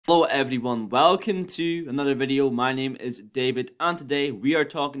Hello everyone, welcome to another video. My name is David and today we are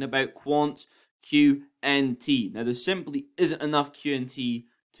talking about quant QNT. Now there simply isn't enough QNT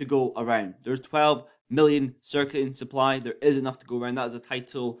to go around. There's 12 million circulating supply. There is enough to go around. That is the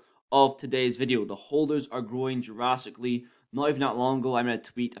title of today's video. The holders are growing drastically. Not even that long ago, I made a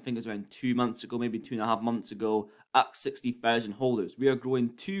tweet, I think it was around 2 months ago, maybe 2.5 months ago, at 60,000 holders. We are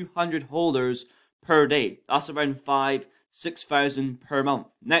growing 200 holders per day. That's around 6,000 per month.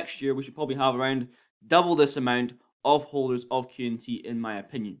 Next year, we should probably have around double this amount of holders of QNT, in my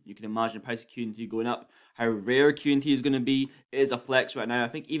opinion. You can imagine the price of QNT going up, how rare QNT is going to be. It is a flex right now. I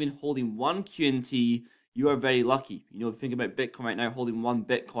think even holding one QNT, you are very lucky. You know, think about Bitcoin right now, holding one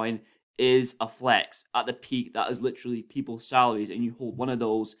Bitcoin is a flex. At the peak, that is literally people's salaries, and you hold one of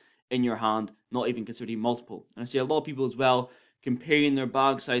those in your hand, not even considering multiple. And I see a lot of people as well comparing their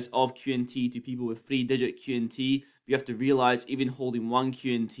bag size of QNT to people with 3-digit QNT. You have to realize even holding one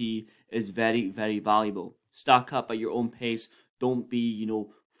QNT is very, very valuable. Stack up at your own pace. Don't be,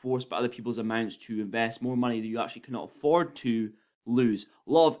 forced by other people's amounts to invest more money that you actually cannot afford to lose.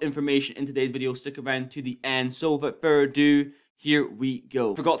 A lot of information in today's video. Stick around to the end. So without further ado, here we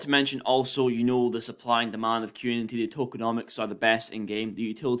go. Forgot to mention also, the supply and demand of QNT, the tokenomics are the best in game. The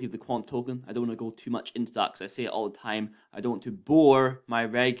utility of the quant token, I don't want to go too much into that because I say it all the time. I don't want to bore my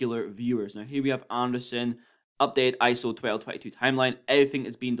regular viewers. Now here we have Anderson, update ISO 1222 timeline. Everything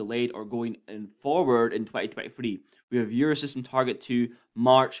is being delayed or going forward in 2023. We have Eurosystem target to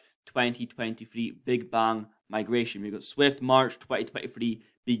March 2023, Big Bang migration. We've got Swift March 2023,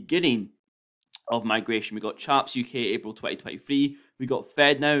 beginning of migration. We got Chaps UK April 2023. We got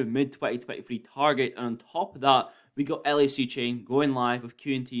Fed now mid 2023 target, and on top of that, we got LAC chain going live with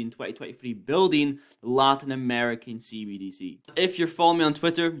QNT in 2023, building the Latin American CBDC. If you're following me on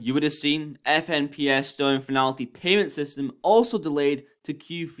Twitter, you would have seen FNPS Sterling Finality payment system also delayed to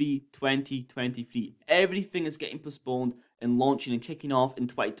Q3 2023. Everything is getting postponed and launching and kicking off in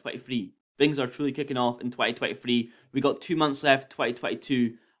 2023. Things are truly kicking off in 2023. We got 2 months left,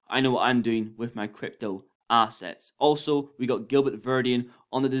 2022. I know what I'm doing with my crypto assets. Also, we got Gilbert Verdian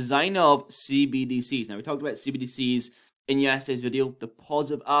on the design of CBDCs. Now, we talked about CBDCs in yesterday's video. The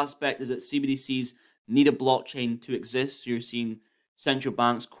positive aspect is that CBDCs need a blockchain to exist. So you're seeing central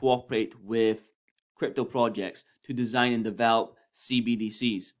banks cooperate with crypto projects to design and develop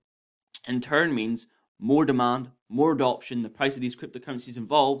CBDCs. In turn means more demand, more adoption, the price of these cryptocurrencies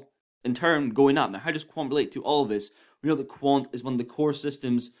involved, in turn going up. Now, how does Quant relate to all of this? We know that Quant is one of the core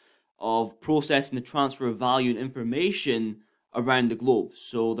systems of processing the transfer of value and information around the globe.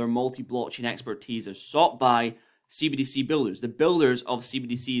 So their multi-blockchain expertise are sought by CBDC builders, the builders of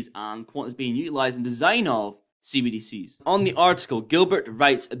CBDCs, and Quant is being utilized in design of CBDCs. On the article, Gilbert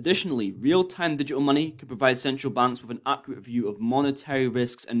writes, additionally, real-time digital money could provide central banks with an accurate view of monetary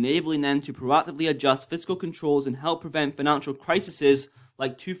risks, enabling them to proactively adjust fiscal controls and help prevent financial crises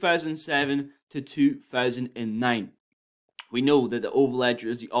like 2007 to 2009. We know that the over ledger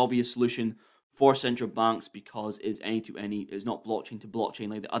is the obvious solution for central banks because it is any-to-any, it's not blockchain to blockchain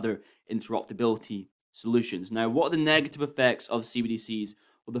like the other interoperability solutions. Now, what are the negative effects of CBDCs?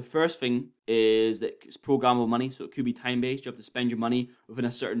 Well, the first thing is that it's programmable money, so it could be time-based. You have to spend your money within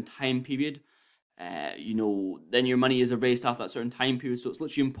a certain time period. Then your money is erased after that certain time period, so it's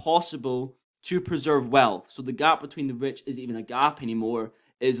literally impossible to preserve wealth. So the gap between the rich isn't even a gap anymore.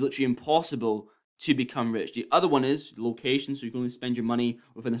 It is literally impossible to become rich. The other one is location, so you can only spend your money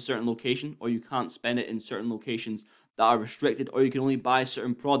within a certain location, or you can't spend it in certain locations that are restricted, or you can only buy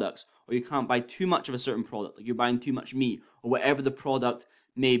certain products, or you can't buy too much of a certain product, like you're buying too much meat, or whatever the product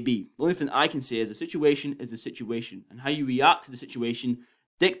may be. The only thing I can say is the situation is the situation, and how you react to the situation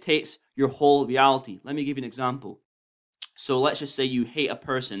dictates your whole reality. Let me give you an example. So let's just say you hate a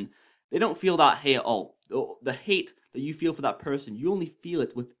person. They don't feel that hate at all. The hate that you feel for that person, you only feel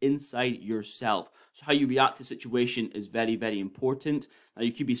it with inside yourself. So how you react to the situation is very, very important. Now,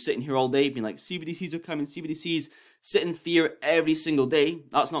 you could be sitting here all day being like, CBDCs are coming, CBDCs, sit in fear every single day.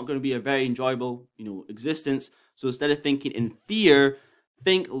 That's not going to be a very enjoyable, existence. So instead of thinking in fear,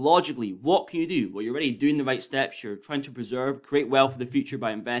 think logically. What can you do? Well, you're already doing the right steps. You're trying to preserve, create wealth for the future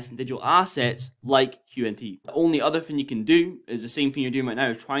by investing in digital assets like QNT. The only other thing you can do is the same thing you're doing right now,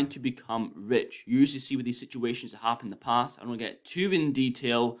 is trying to become rich. You usually see with these situations that happen in the past. I don't want to get too in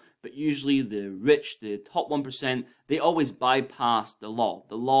detail, but usually the rich, the top 1%, they always bypass the law.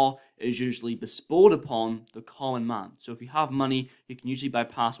 The law is usually bestowed upon the common man. So if you have money, you can usually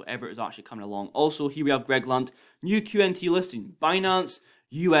bypass whatever is actually coming along. Also, here we have Greg Lunt, new QNT listing, Binance,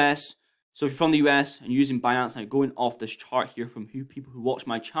 US. So if you're from the US and using Binance, now going off this chart here from people who watch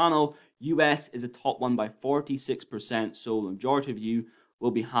my channel, US is the top one by 46%. So the majority of you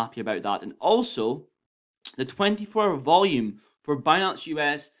will be happy about that. And also, the 24-hour volume for Binance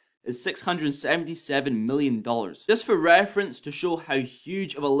US is $677 million. Just for reference, to show how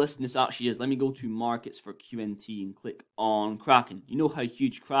huge of a listing this actually is, let me go to markets for QNT and click on Kraken. You know how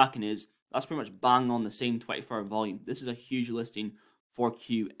huge Kraken is. That's pretty much bang on the same 24-hour volume. This is a huge listing for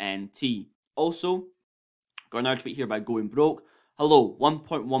QNT. Also, got another tweet here by Going Broke. Hello,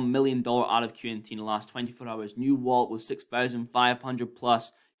 $1.1 million out of QNT in the last 24 hours. New wallet with 6,500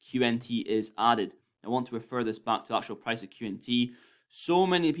 plus QNT is added. I want to refer this back to the actual price of QNT. So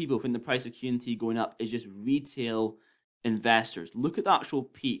many people think the price of QNT going up is just retail investors. Look at the actual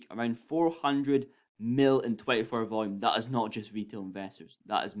peak, around 400 mil in 24-hour volume. That is not just retail investors.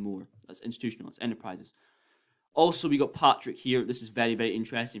 That is more. That's institutional. That's enterprises. Also, we got Patrick here. This is very, very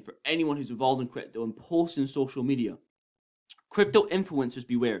interesting for anyone who's involved in crypto and posting on social media. Crypto influencers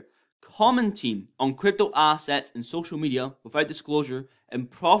beware. Commenting on crypto assets and social media without disclosure and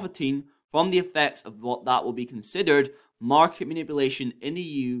profiting from the effects of what that will be considered market manipulation in the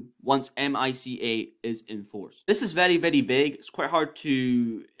EU once MiCA is enforced. This is very, very vague. It's quite hard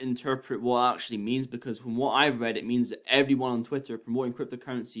to interpret what it actually means, because from what I've read, it means that everyone on Twitter promoting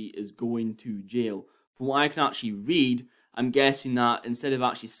cryptocurrency is going to jail. From what I can actually read, I'm guessing that instead of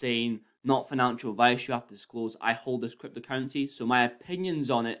actually saying not financial advice, you have to disclose I hold this cryptocurrency, so my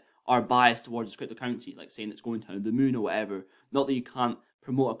opinions on it are biased towards this cryptocurrency, like saying it's going to the moon or whatever. Not that you can't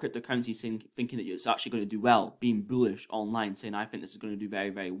promote a cryptocurrency thinking that it's actually going to do well, being bullish online, saying I think this is going to do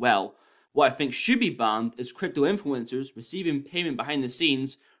very, very well. What I think should be banned is crypto influencers receiving payment behind the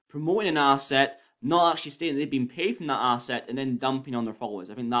scenes, promoting an asset, not actually stating they've been paid from that asset, and then dumping on their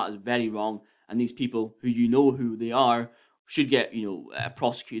followers. I think that is very wrong, and these people, who you know who they are, should get,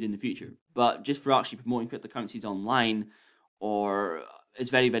 prosecuted in the future. But just for actually promoting cryptocurrencies online, or it's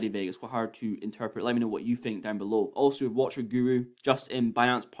very, very vague. It's quite hard to interpret. Let me know what you think down below. Also, Watcher Guru, just in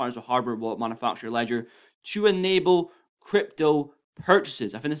Binance partners with Hardware Wallet Manufacturer Ledger to enable crypto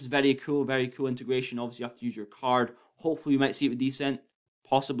purchases. I think this is very cool integration. Obviously, you have to use your card. Hopefully, we might see it with Decent,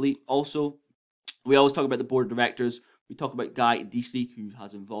 possibly. Also, we always talk about the board of directors. We talk about Guy Deasley, who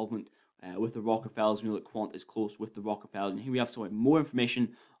has involvement with the Rockefellers. We know that Quant is close with the Rockefellers. And here we have some more information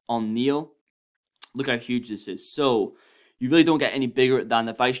on Neil. Look how huge this is. So, you really don't get any bigger than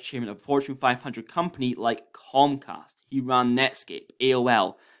the vice chairman of a Fortune 500 company like Comcast. He ran Netscape,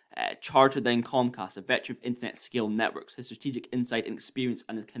 AOL, chartered then Comcast, a veteran of internet scale networks. His strategic insight and experience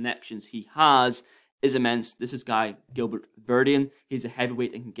and the connections he has is immense. This is Guy Gilbert Verdian. He's a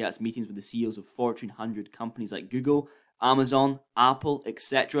heavyweight and can get us meetings with the CEOs of Fortune 100 companies like Google, Amazon, Apple,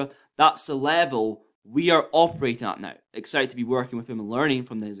 etc. That's the level we are operating at now. Excited to be working with him and learning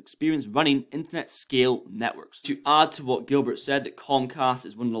from his experience running internet scale networks. To add to what Gilbert said, that Comcast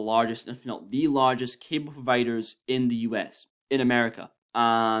is one of the largest, if not the largest, cable providers in the US, in America.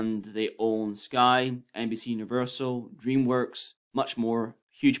 And they own Sky, NBC Universal, DreamWorks, much more.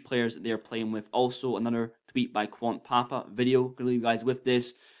 Huge players that they're playing with. Also, another tweet by Quant Papa video. Gonna leave you guys with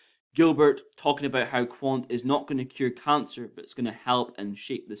this. Gilbert talking about how Quant is not going to cure cancer, but it's going to help and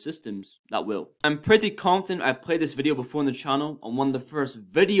shape the systems that will. I'm pretty confident I played this video before on the channel, on one of the first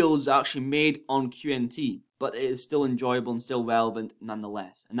videos actually made on QNT, but it is still enjoyable and still relevant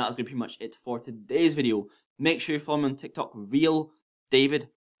nonetheless. And that is going to be pretty much it for today's video. Make sure you follow me on TikTok, Real David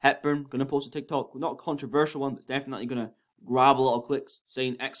Hepburn. Going to post a TikTok, not a controversial one, but it's definitely going to grab a lot of clicks,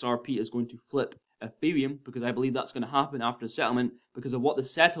 saying XRP is going to flip Ethereum, because I believe that's going to happen after the settlement, because of what the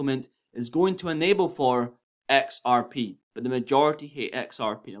settlement is going to enable for XRP. But the majority hate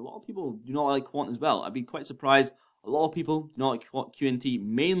XRP, and a lot of people do not like Quant as well. I'd be quite surprised. A lot of people do not like QNT,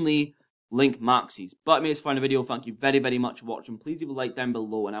 mainly Link Maxis. But I made this final video. Thank you very, very much for watching. Please leave a like down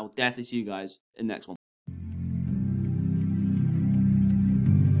below, and I will definitely see you guys in the next one.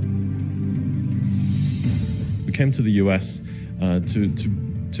 We came to the US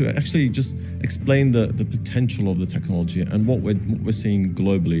to actually just explain the potential of the technology and what we're seeing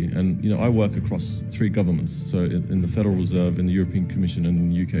globally. And I work across 3 governments, so in the Federal Reserve, in the European Commission, and in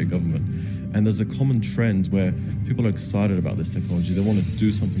the UK government. And there's a common trend where people are excited about this technology. They want to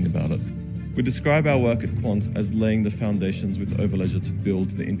do something about it. We describe our work at Quant as laying the foundations with Overledger to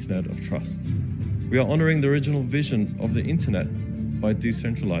build the internet of trust. We are honoring the original vision of the internet by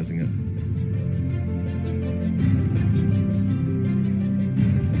decentralizing it.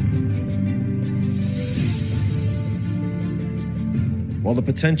 While the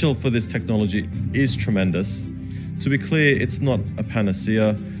potential for this technology is tremendous, to be clear, it's not a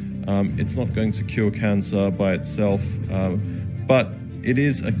panacea. It's not going to cure cancer by itself, but it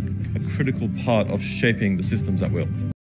is a critical part of shaping the systems that will.